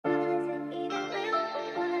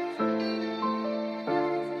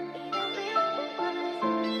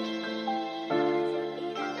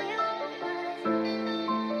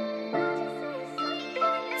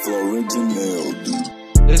original,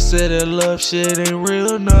 dude. They say that love shit ain't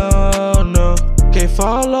real, no. Can't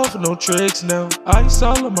fall off no tricks now. Ice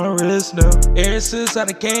all on my wrist now. Ever since I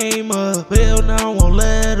came up, hell now I won't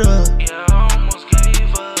let up. Yeah, I almost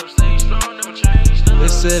gave up. Stay strong, never changed up. They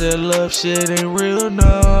say that love shit ain't real,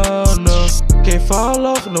 no. Can't fall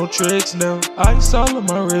off no tricks now. Ice all on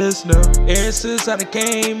my wrist now. Ever since I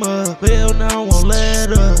came up, hell now I won't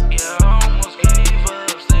let up. Yeah, I almost gave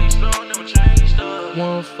up. Stay strong, never changed up.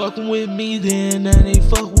 One fucking with me then, now they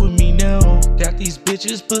fuck with me now. Got these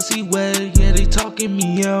bitches pussy wet, yeah they talking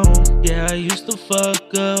me out. Yeah, I used to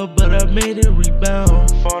fuck up, but I made it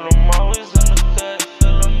rebound. For them always in the cut,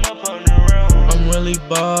 fill them up on the round. I'm really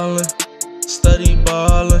ballin', study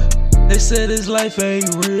ballin'. They said this life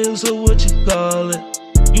ain't real, so what you call it?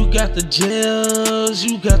 You got the jails,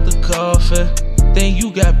 you got the coffin. Then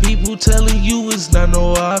you got people telling you it's not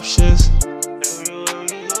no options. Everywhere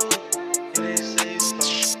we go, it ain't safe,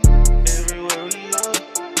 no. Everywhere we go,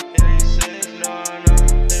 it ain't safe, no.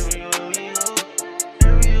 Everywhere we go,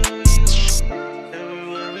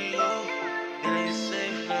 everywhere we go, it ain't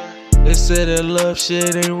safe, no. They say that love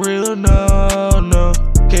shit ain't real, no.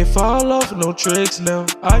 Can't fall off no tricks now.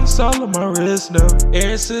 Ice all on my wrist now.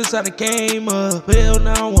 Ever since I came up, hell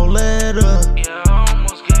now I won't let up. Yeah, I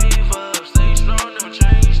almost gave up. Stay strong, never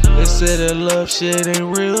changed up. They say that love shit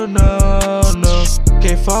ain't real, no.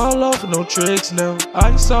 Can't fall off no tricks now.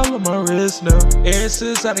 Ice all on my wrist now. Ever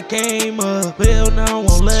since I came up, hell now I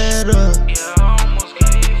won't let up. Yeah,